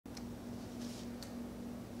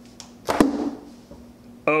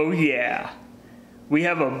Oh yeah. We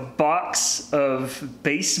have a box of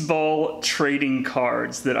baseball trading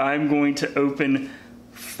cards that I'm going to open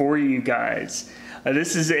for you guys.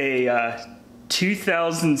 This is a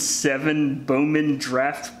 2007 Bowman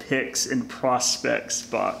Draft Picks and Prospects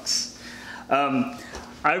box.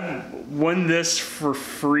 I won this for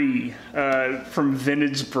free from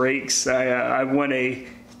Vintage Breaks. I won a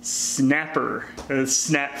snapper, a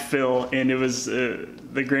snap fill, and it was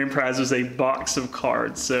the grand prize was a box of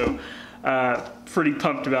cards. So pretty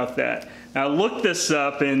pumped about that. Now I looked this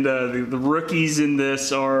up, and the rookies in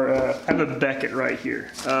this are I have a Beckett right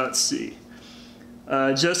here. Let's see,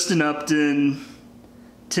 Justin Upton,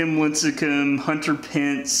 Tim Lincecum, Hunter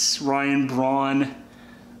Pence, Ryan Braun,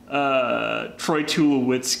 Troy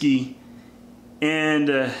Tulowitzki, and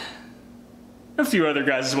a few other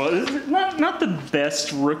guys as well. Not the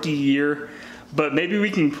best rookie year, but maybe we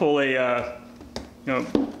can pull a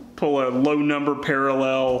pull a low number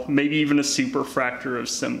parallel, maybe even a superfractor of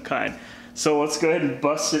some kind. So let's go ahead and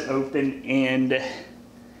bust it open and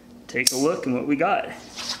take a look at what we got.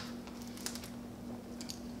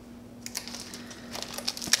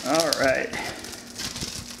 All right.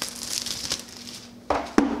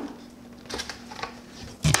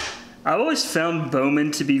 I've always found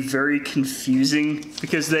Bowman to be very confusing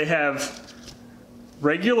because they have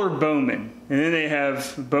regular Bowman, and then they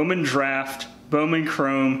have Bowman Draft, Bowman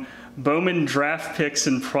Chrome, Bowman Draft Picks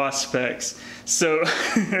and Prospects. So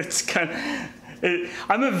it's kind of,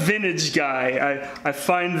 I'm a vintage guy. I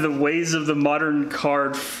find the ways of the modern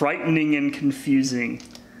card frightening and confusing.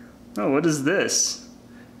 Oh, what is this?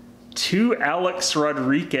 2 Alex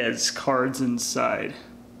Rodriguez cards inside.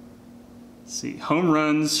 Let's see, home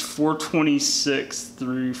runs 426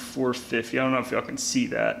 through 450. I don't know if y'all can see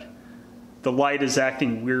that. The light is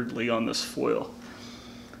acting weirdly on this foil.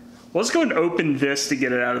 Well, let's go and open this to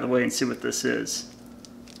get it out of the way and see what this is.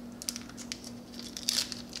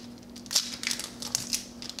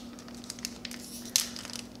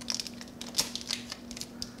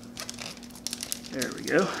 There we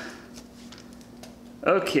go.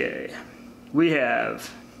 Okay, we have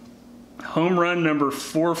home run number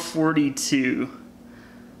 442,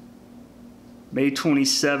 May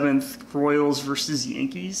 27th, Royals versus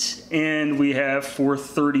Yankees, and we have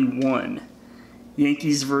 431,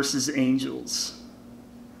 Yankees versus Angels.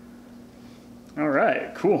 All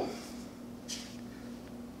right, cool.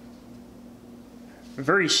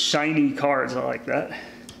 Very shiny cards, I like that.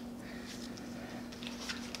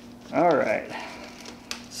 All right,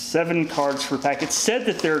 7 cards per pack. It said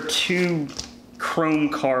that there are 2 chrome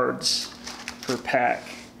cards per pack.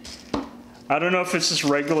 I don't know if it's just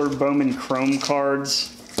regular Bowman chrome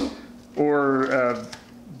cards or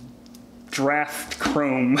draft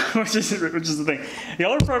chrome, which is the thing.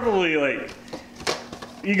 Y'all are probably like,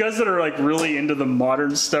 you guys that are like really into the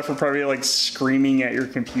modern stuff are probably like screaming at your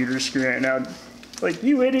computer screen right now, like,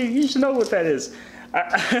 you idiot, you should know what that is.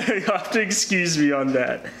 You'll have to excuse me on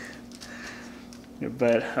that.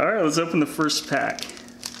 But all right, let's open the first pack.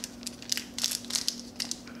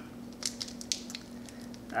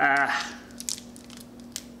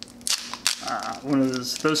 One of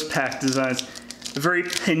those pack designs. A very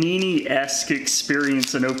Panini-esque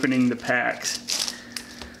experience in opening the packs.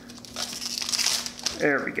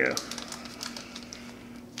 There we go.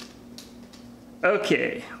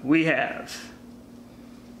 Okay, we have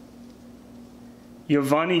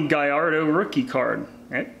Giovanni Gallardo rookie card.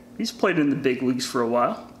 Right? He's played in the big leagues for a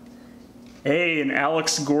while. An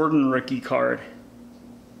Alex Gordon rookie card.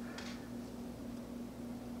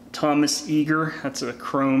 Thomas Eager, that's a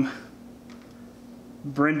chrome.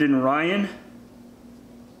 Brendan Ryan,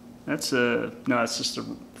 that's no, that's just a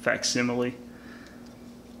facsimile.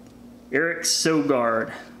 Eric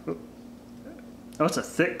Sogard, oh, it's a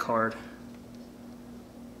thick card.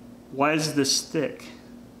 Why is this thick?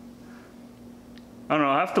 I don't know,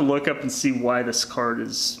 I'll have to look up and see why this card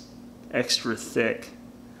is extra thick.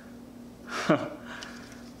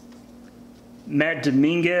 Matt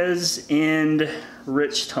Dominguez and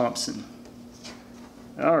Rich Thompson.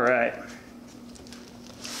 All right.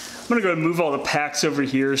 I'm gonna go and move all the packs over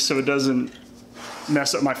here so it doesn't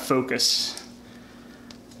mess up my focus.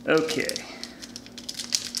 Okay.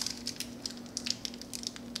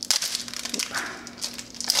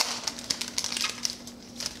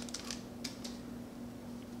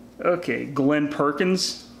 Okay, Glenn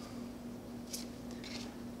Perkins.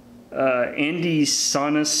 Andy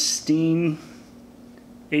Sonostein.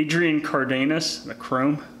 Adrian Cardenas, the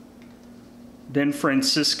chrome. Ben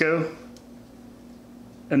Francisco.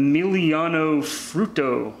 Emiliano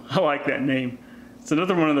Fruto. I like that name. It's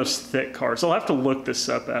another one of those thick cards. I'll have to look this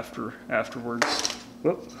up afterwards.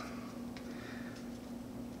 Whoop.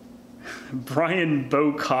 Brian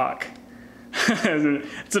Bocock.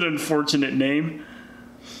 It's an unfortunate name.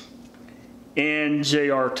 And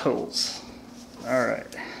J.R. Tolles. All right.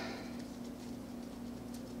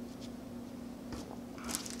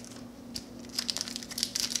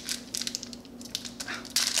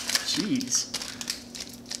 Jeez.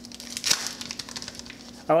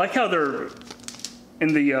 I like how they're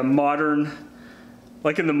in the modern,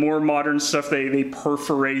 like in the more modern stuff, they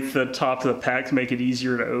perforate the top of the pack to make it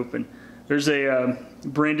easier to open. There's a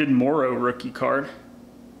Brandon Morrow rookie card.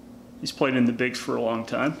 He's played in the bigs for a long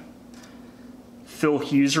time. Phil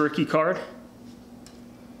Hughes rookie card.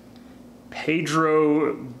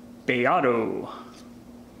 Pedro Beato.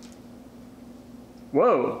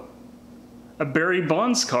 Whoa. A Barry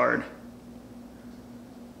Bonds card.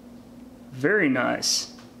 Very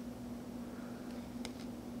nice.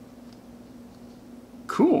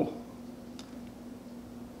 Cool.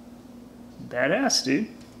 Badass, dude.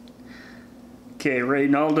 Okay,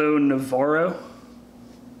 Reynaldo Navarro.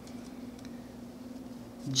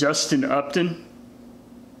 Justin Upton.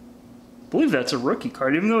 I believe that's a rookie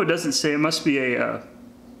card, even though it doesn't say. It must be a,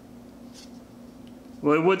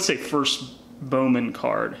 well, it would say first Bowman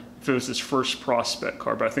card if it was his first prospect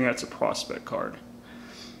card, but I think that's a prospect card.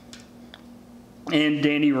 And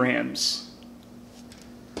Danny Rams.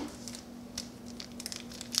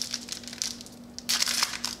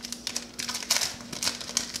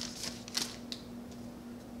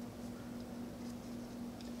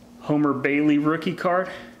 Homer Bailey rookie card.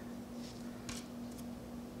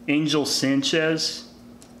 Angel Sanchez.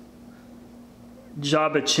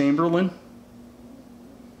 Jabba Chamberlain.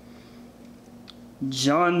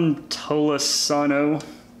 John Tolosano.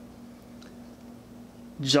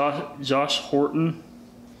 Josh Horton.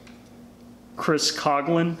 Chris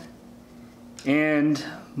Coughlin. And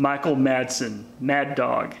Michael Madsen. Mad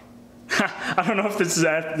Dog. I don't know if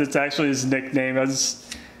that's actually his nickname.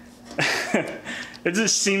 It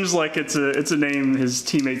just seems like it's a name his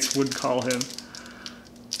teammates would call him.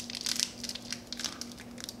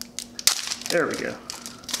 There we go.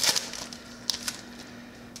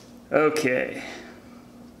 Okay.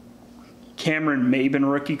 Cameron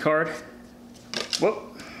Maben rookie card.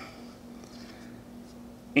 Whoop.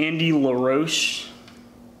 Andy LaRoche.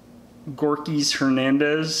 Gorkys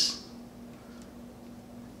Hernandez.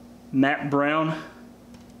 Matt Brown.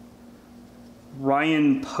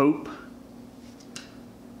 Ryan Pope.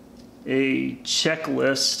 A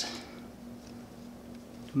checklist.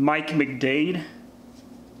 Mike McDade.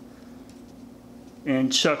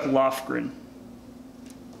 And Chuck Lofgren.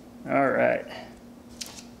 All right.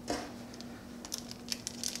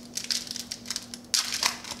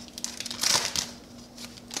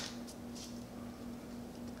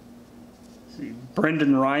 Let's see,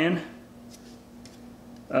 Brendan Ryan.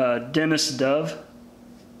 Dennis Dove.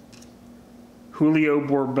 Julio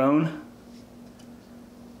Bourbon.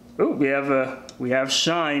 Oh, we have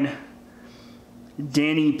Shine.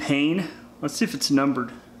 Danny Payne. Let's see if it's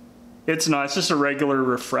numbered. It's not. It's just a regular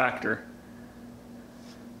refractor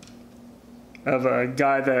of a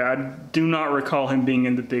guy that I do not recall him being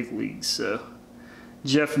in the big leagues. So,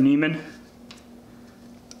 Jeff Neiman,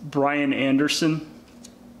 Brian Anderson,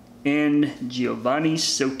 and Giovanni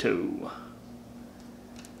Soto.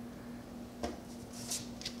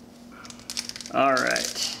 All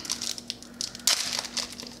right.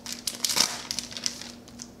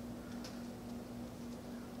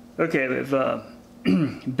 Okay, we have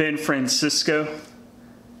Ben Francisco.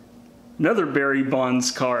 Another Barry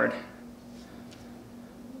Bonds card.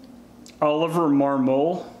 Oliver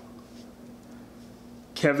Marmol.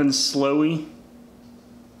 Kevin Slowey.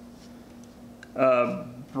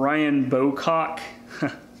 Brian Bocock.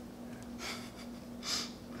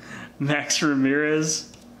 Max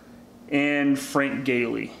Ramirez. And Frank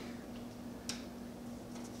Gailey.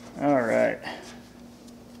 All right.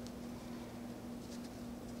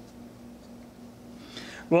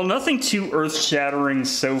 Well, nothing too earth-shattering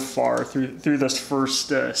so far through this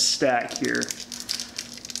first stack here.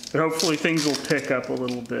 But hopefully things will pick up a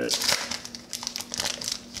little bit.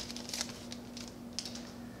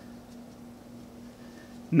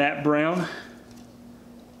 Matt Brown,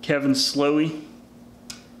 Kevin Slowey,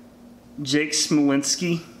 Jake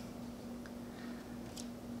Smolinski,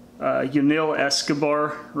 Yunil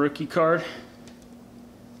Escobar rookie card,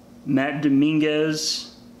 Matt Dominguez,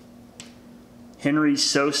 Henry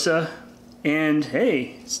Sosa, and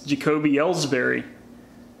hey, it's Jacoby Ellsbury.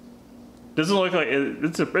 Doesn't look like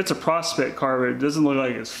it's a prospect card, but it doesn't look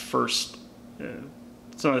like his first.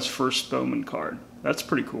 It's not his first Bowman card. That's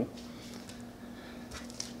pretty cool.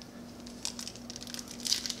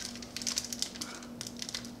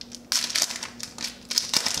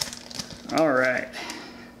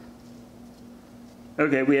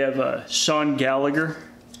 Okay, we have Sean Gallagher,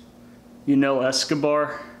 Yunel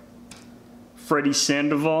Escobar, Freddie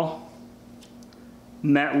Sandoval,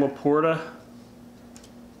 Matt Laporta,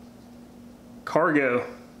 Cargo.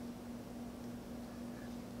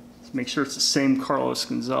 Let's make sure it's the same Carlos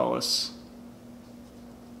Gonzalez.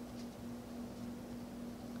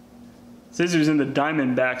 It says he was in the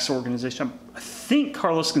Diamondbacks organization. I think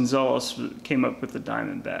Carlos Gonzalez came up with the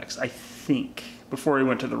Diamondbacks. I think, before he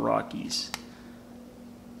went to the Rockies.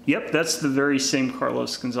 Yep, that's the very same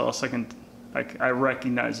Carlos Gonzalez. I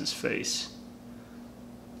recognize his face.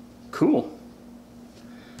 Cool.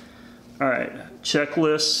 All right,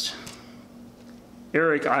 checklist.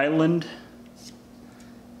 Eric Island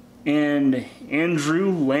and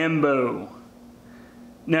Andrew Lambeau.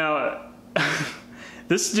 Now,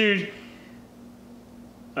 this dude,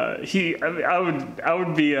 he'd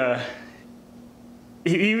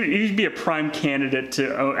be a prime candidate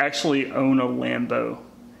to actually own a Lambo.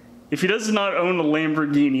 If he does not own a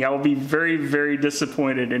Lamborghini, I will be very, very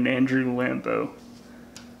disappointed in Andrew Lambeau.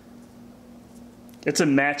 It's a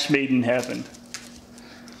match made in heaven.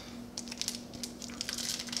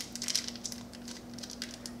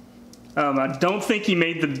 I don't think he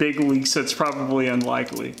made the big league, so it's probably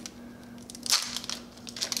unlikely.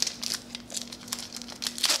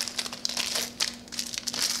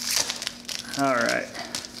 All right.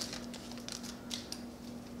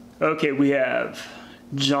 Okay, we have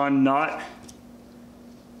John Knott,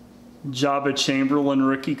 Jabba Chamberlain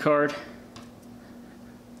rookie card,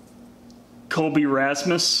 Colby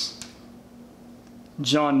Rasmus,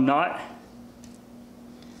 John Knott,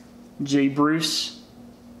 Jay Bruce.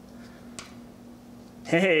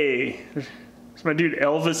 Hey, it's my dude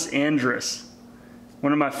Elvis Andrus,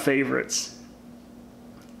 one of my favorites.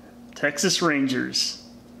 Texas Rangers.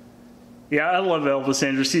 Yeah, I love Elvis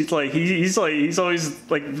Andrus. He's always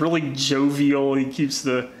like really jovial. He's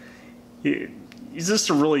just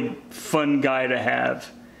a really fun guy to have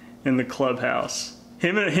in the clubhouse.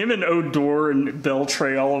 Him and Odor and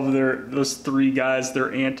Beltray, all of those three guys,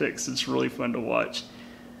 their antics. It's really fun to watch.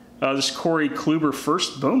 This Corey Kluber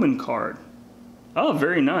first Bowman card. Oh,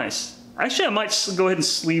 very nice. Actually, I might go ahead and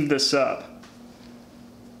sleeve this up.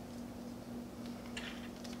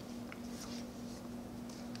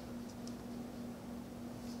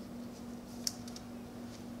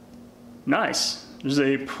 Nice. There's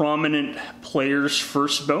a prominent player's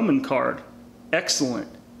first Bowman card. Excellent.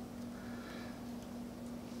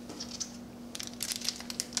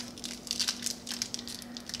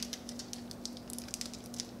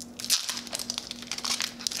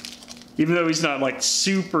 Even though he's not like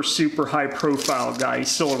super high profile guy,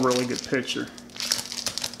 he's still a really good pitcher.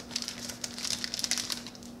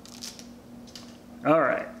 All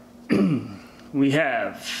right. We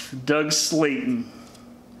have Doug Slayton,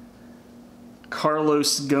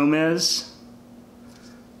 Carlos Gomez,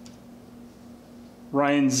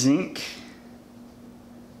 Ryan Zink.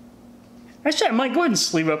 Actually, I might go ahead and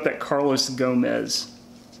sleeve up that Carlos Gomez.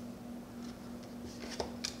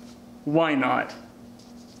 Why not?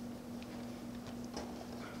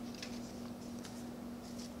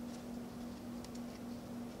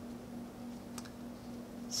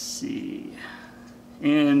 See,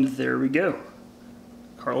 and there we go.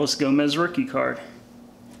 Carlos Gomez rookie card.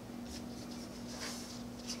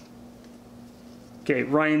 Okay,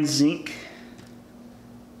 Ryan Zink,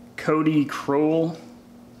 Cody Crowell,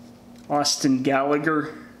 Austin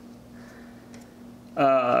Gallagher,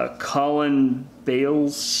 Colin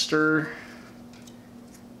Balester,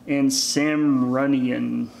 and Sam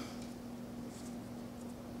Runyon.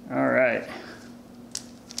 All right.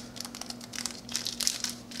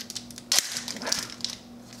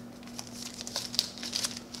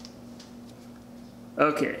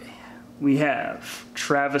 Okay, we have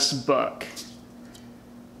Travis Buck,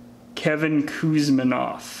 Kevin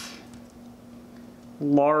Kuzminoff,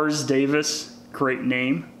 Lars Davis, great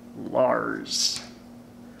name, Lars.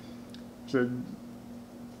 There's a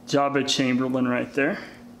Jabba Chamberlain right there.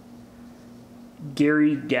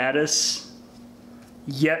 Gary Gaddis,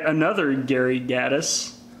 yet another Gary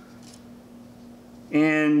Gaddis,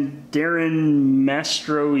 and Darren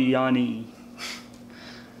Mastroianni.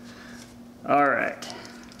 All right.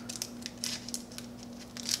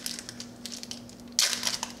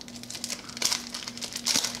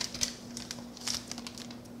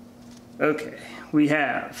 Okay, we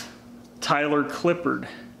have Tyler Clippard.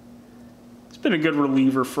 He's been a good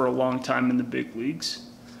reliever for a long time in the big leagues.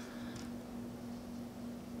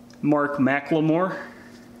 Mark McLemore,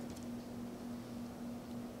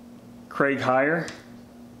 Craig Heyer,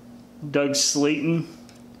 Doug Slayton,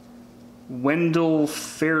 Wendell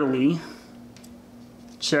Fairley,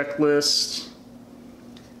 checklist,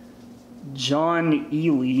 John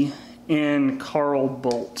Ely, and Carl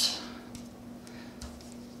Bolt.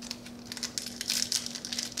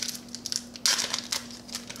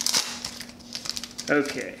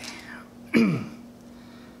 Okay.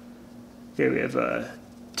 Okay, we have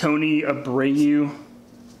Tony Abreu,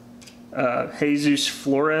 Jesus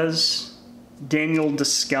Flores, Daniel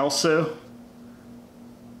Descalso.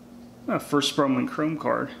 First Bowman Chrome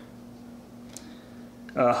card.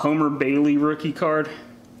 Homer Bailey rookie card.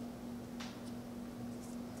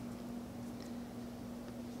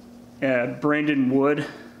 Brandon Wood,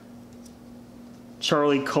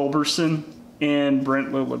 Charlie Culberson, and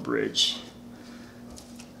Brent Lillibridge.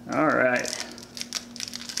 All right.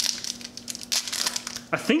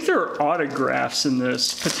 I think there are autographs in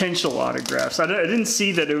this, potential autographs. I didn't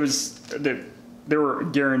see that there were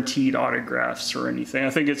guaranteed autographs or anything. I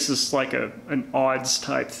think it's just like an odds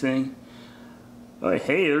type thing. Like,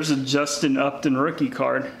 hey, there's a Justin Upton rookie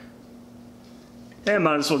card. Hey, I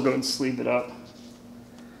might as well go and sleeve it up.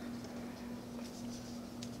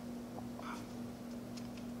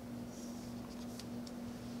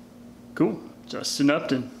 Cool, Justin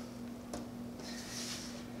Upton.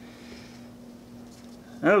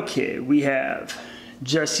 Okay, we have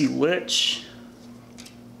Jesse Litch,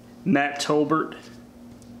 Matt Tolbert,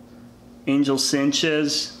 Angel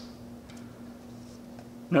Sanchez,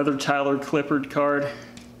 another Tyler Clippard card,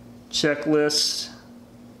 checklist,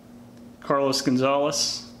 Carlos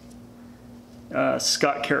Gonzalez,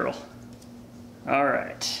 Scott Carroll. All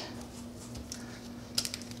right.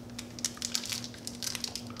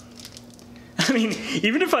 I mean,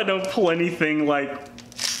 even if I don't pull anything like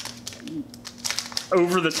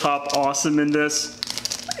over the top awesome in this,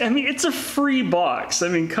 I mean, it's a free box. I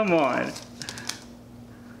mean, come on.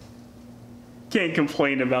 Can't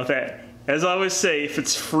complain about that. As I always say, if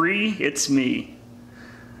it's free, it's me.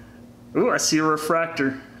 Ooh, I see a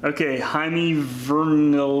refractor. Okay, Jaime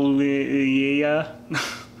Vermillia.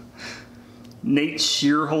 Nate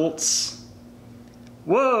Shearholtz.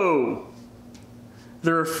 Whoa!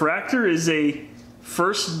 The refractor is a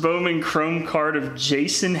first Bowman Chrome card of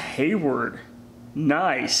Jason Hayward.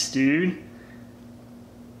 Nice, dude.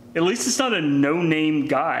 At least it's not a no-name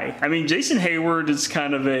guy. I mean, Jason Hayward is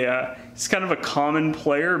kind of a common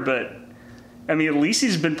player, but I mean, at least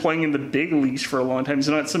he's been playing in the big leagues for a long time. He's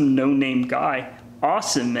not some no-name guy.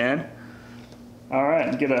 Awesome, man. All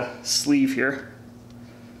right, get a sleeve here.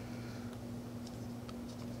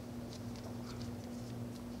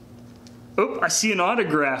 Oh, I see an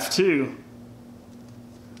autograph too.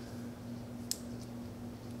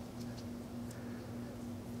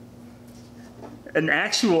 An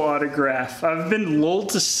actual autograph. I've been lulled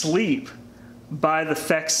to sleep by the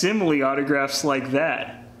facsimile autographs like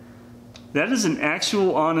that. That is an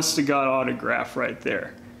actual honest-to-God autograph right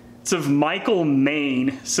there. It's of Michael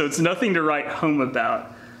Maine, so it's nothing to write home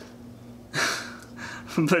about.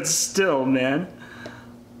 But still, man.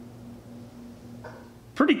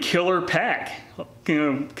 Pretty killer pack,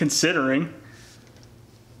 you know, considering.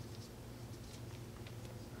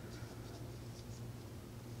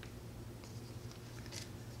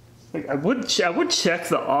 Like, I would check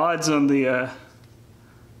the odds on the. I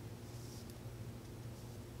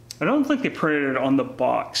don't think they printed it on the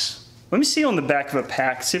box. Let me see on the back of a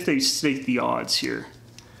pack. See if they state the odds here.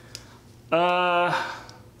 Hold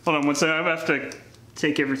on one second. I have to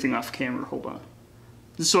take everything off camera. Hold on,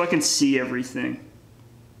 just so I can see everything.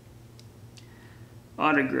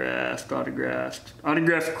 Autographed.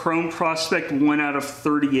 Autographed Chrome Prospect, 1 out of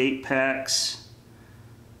 38 packs.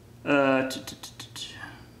 Oh,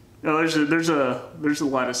 there's a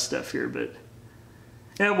lot of stuff here, but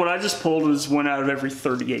yeah, what I just pulled was 1 out of every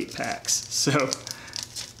 38 packs. So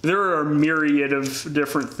there are a myriad of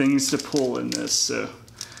different things to pull in this. So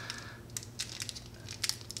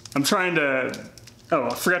I'm trying to. Oh,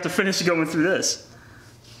 I forgot to finish going through this.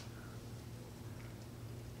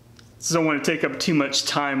 So I don't want to take up too much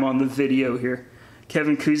time on the video here.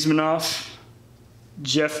 Kevin Kuzminoff,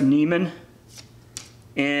 Jeff Neiman,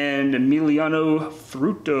 and Emiliano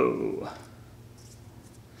Fruto.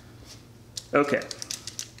 Okay,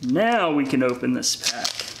 now we can open this pack.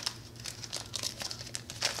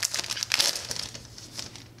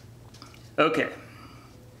 Okay,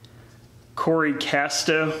 Corey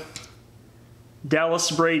Casto, Dallas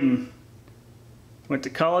Braden, went to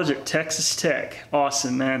college at Texas Tech.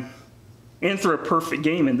 Awesome, man. And threw a perfect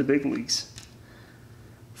game in the big leagues.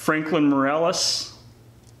 Franklin Morales,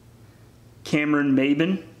 Cameron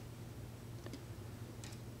Maben,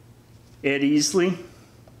 Ed Easley,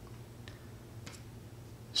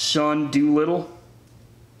 Sean Doolittle.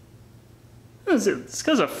 What is it? This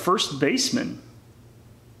guy's a first baseman.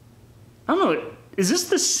 I don't know. Is this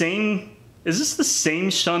the same Is this the same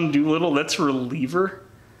Sean Doolittle that's a reliever?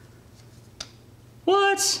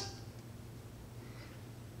 What?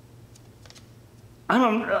 I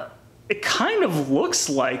don't. It kind of looks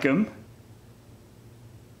like him.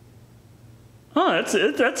 Oh,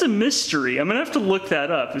 that's a mystery. I'm gonna have to look that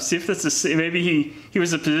up and see if that's the same. Maybe he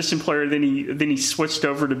was a position player, then he switched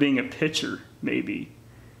over to being a pitcher. Maybe.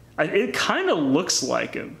 It kind of looks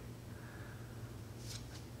like him.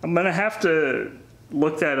 I'm gonna have to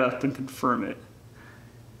look that up and confirm it.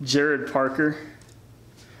 Jared Parker.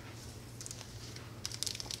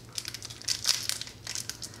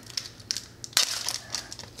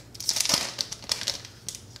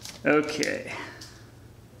 Okay.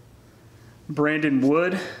 Brandon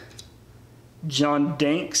Wood, John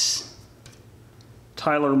Danks,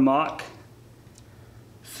 Tyler Mock,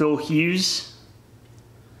 Phil Hughes,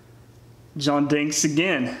 John Danks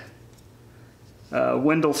again,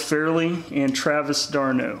 Wendell Fairley, and Travis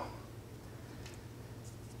d'Arnaud.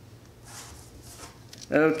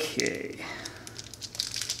 Okay.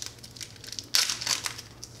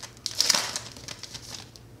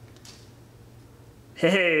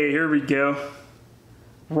 Hey, here we go.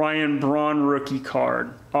 Ryan Braun rookie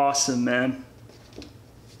card. Awesome, man.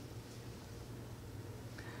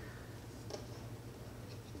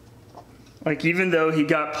 Like, even though he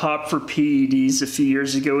got popped for PEDs a few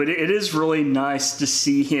years ago, it is really nice to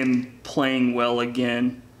see him playing well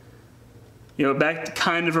again. You know, back to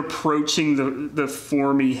kind of approaching the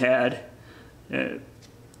form he had, you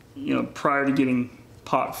know, prior to getting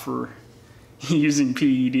popped for using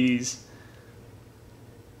PEDs.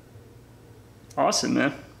 Awesome,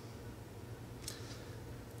 man.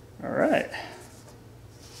 All right.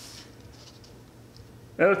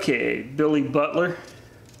 Okay, Billy Butler.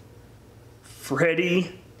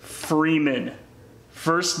 Freddie Freeman.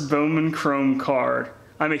 First Bowman Chrome card.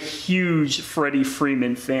 I'm a huge Freddie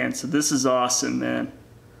Freeman fan, so this is awesome, man.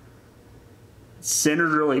 It's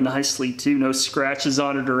centered really nicely, too. No scratches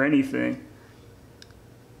on it or anything.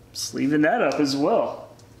 Sleeving that up as well.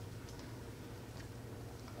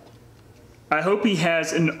 I hope he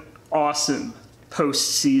has an awesome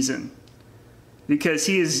postseason because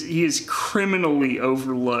he is criminally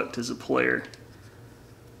overlooked as a player.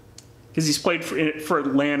 Because he's played for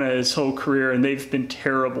Atlanta his whole career and they've been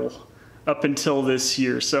terrible up until this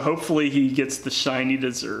year. So hopefully he gets the shine he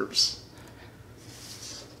deserves.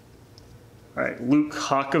 All right, Luke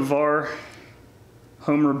Hockavar,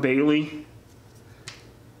 Homer Bailey,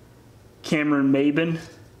 Cameron Maben,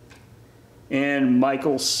 and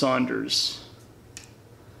Michael Saunders.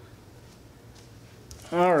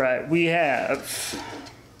 All right, we have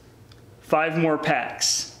 5 more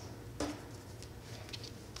packs.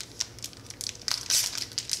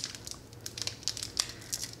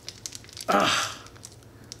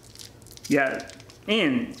 Yeah,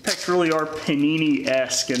 and packs really are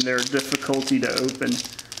Panini-esque in their difficulty to open.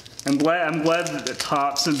 I'm glad that the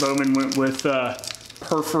tops and Bowman went with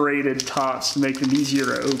perforated tops to make them easier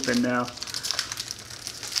to open now.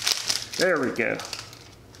 There we go.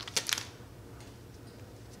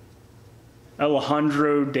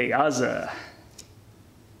 Alejandro De Aza.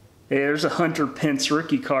 Hey, there's a Hunter Pence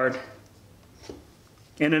rookie card.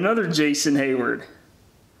 And another Jason Hayward.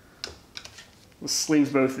 We'll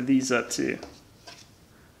sleeve both of these up too.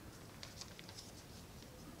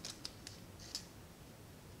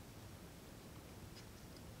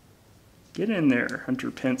 Get in there,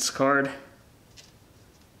 Hunter Pence card.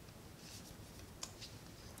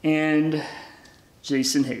 And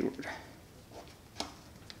Jason Hayward.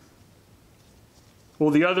 Well,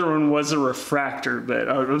 the other one was a refractor, but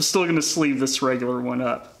I'm still going to sleeve this regular one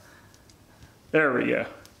up. There we go.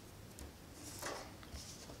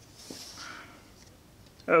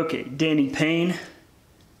 Okay, Danny Payne,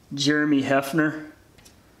 Jeremy Hefner,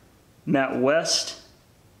 Matt West,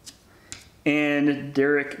 and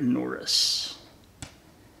Derek Norris.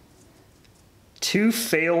 2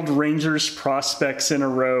 failed Rangers prospects in a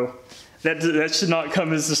row. That should not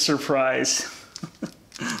come as a surprise.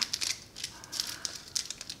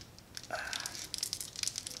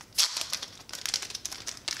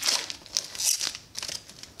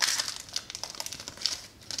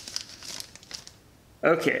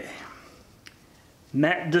 Okay.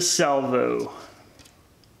 Matt DeSalvo,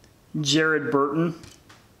 Jared Burton,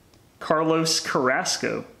 Carlos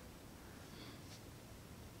Carrasco.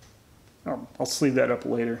 Oh, I'll sleeve that up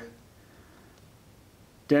later.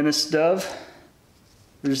 Dennis Dove.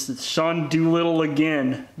 There's the Sean Doolittle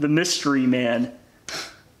again, the mystery man.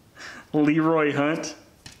 Leroy Hunt.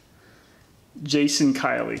 Jason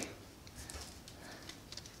Kiley.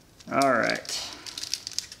 All right.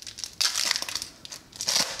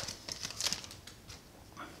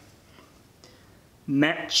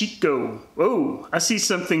 Matt Chico. Oh, I see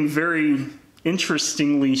something very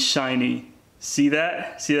interestingly shiny. See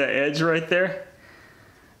that? See that edge right there?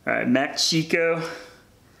 All right, Matt Chico,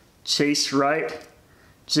 Chase Wright,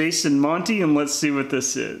 Jason Monty, and let's see what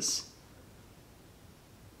this is.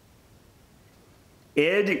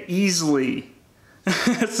 Ed Easley.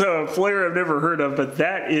 So a player I've never heard of, but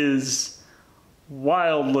that is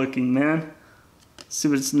wild looking, man. Let's see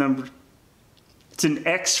what its number. It's an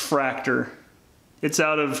X-Fractor. It's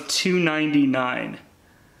out of 299. I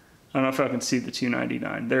don't know if I can see the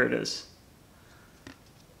 299. There it is.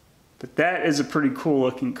 But that is a pretty cool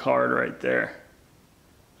looking card right there.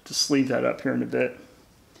 Just leave that up here in a bit.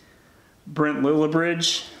 Brent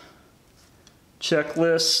Lillibridge,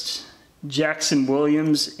 Checklist, Jackson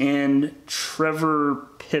Williams, and Trevor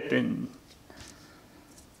Pippen.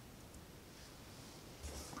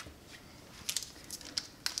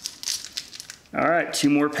 All right, 2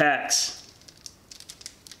 more packs.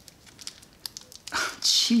 Oh,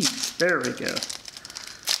 jeez, there we go.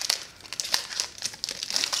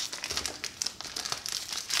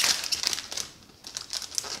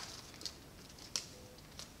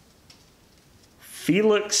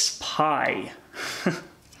 Felix Pie.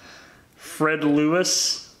 Fred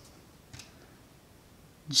Lewis.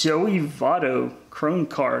 Joey Votto Chrome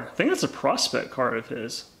card. I think that's a prospect card of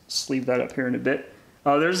his. Let's leave that up here in a bit.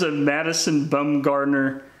 There's a Madison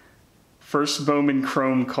Bumgarner first Bowman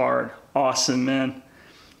Chrome card. Awesome, man.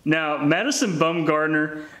 Now, Madison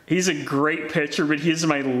Bumgarner, he's a great pitcher, but he's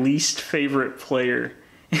my least favorite player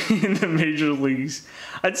in the major leagues.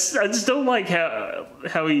 I just don't like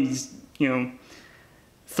how he's, you know,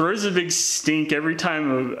 throws a big stink every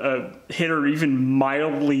time a hitter even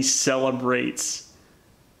mildly celebrates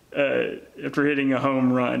after hitting a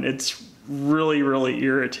home run. It's really, really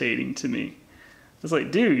irritating to me. It's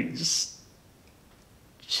like, dude, just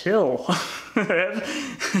chill.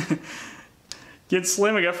 Get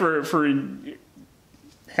slamming up for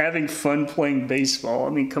having fun playing baseball. I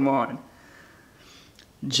mean, come on.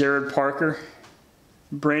 Jared Parker,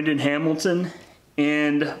 Brandon Hamilton,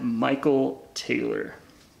 and Michael Taylor.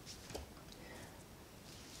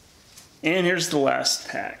 And here's the last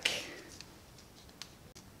pack.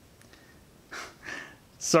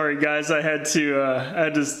 Sorry guys, I had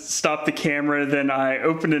to stop the camera, then I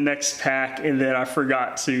opened the next pack, and then I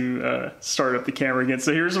forgot to start up the camera again.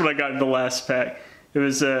 So here's what I got in the last pack. It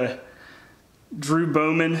was Drew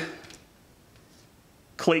Bowman,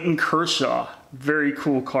 Clayton Kershaw. Very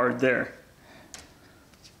cool card there.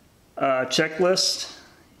 Checklist,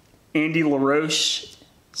 Andy LaRoche,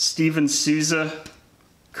 Steven Souza,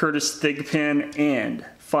 Curtis Thigpen, and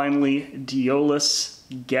finally Diolis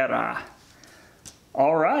Guerra.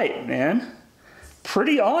 All right, man.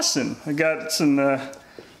 Pretty awesome. I got some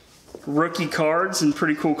rookie cards and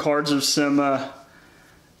pretty cool cards of some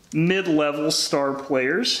mid-level star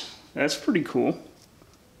players. That's pretty cool.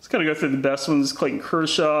 Let's kind of go through the best ones. Clayton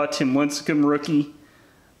Kershaw, Tim Lincecum, rookie.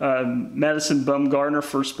 Madison Bumgarner,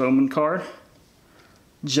 first Bowman card.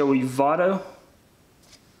 Joey Votto.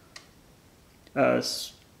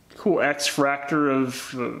 Cool X-Fractor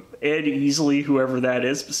of Ed Easley, whoever that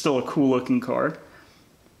is, but still a cool looking card.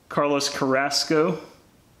 Carlos Carrasco.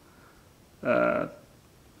 I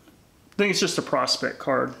think it's just a prospect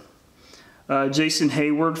card. Jason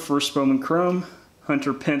Hayward, first Bowman Chrome.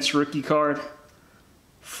 Hunter Pence, rookie card.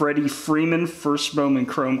 Freddie Freeman, first Bowman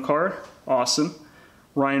Chrome card. Awesome.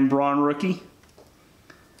 Ryan Braun, rookie.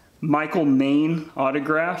 Michael Maine,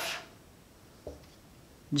 autograph.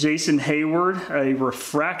 Jason Hayward, a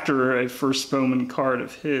refractor, a first Bowman card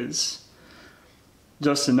of his.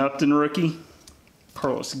 Justin Upton, rookie.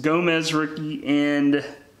 Carlos Gomez, rookie. And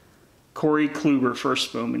Corey Kluber,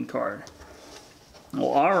 first Bowman card. Well,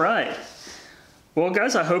 all right. Well,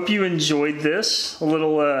 guys, I hope you enjoyed this. A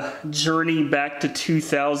little journey back to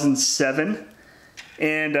 2007.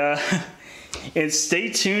 And stay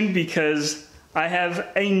tuned because I have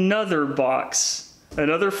another box.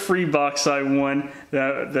 Another free box I won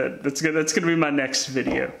that's going to be my next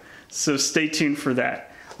video. So stay tuned for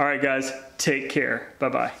that. All right, guys, take care.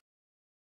 Bye-bye.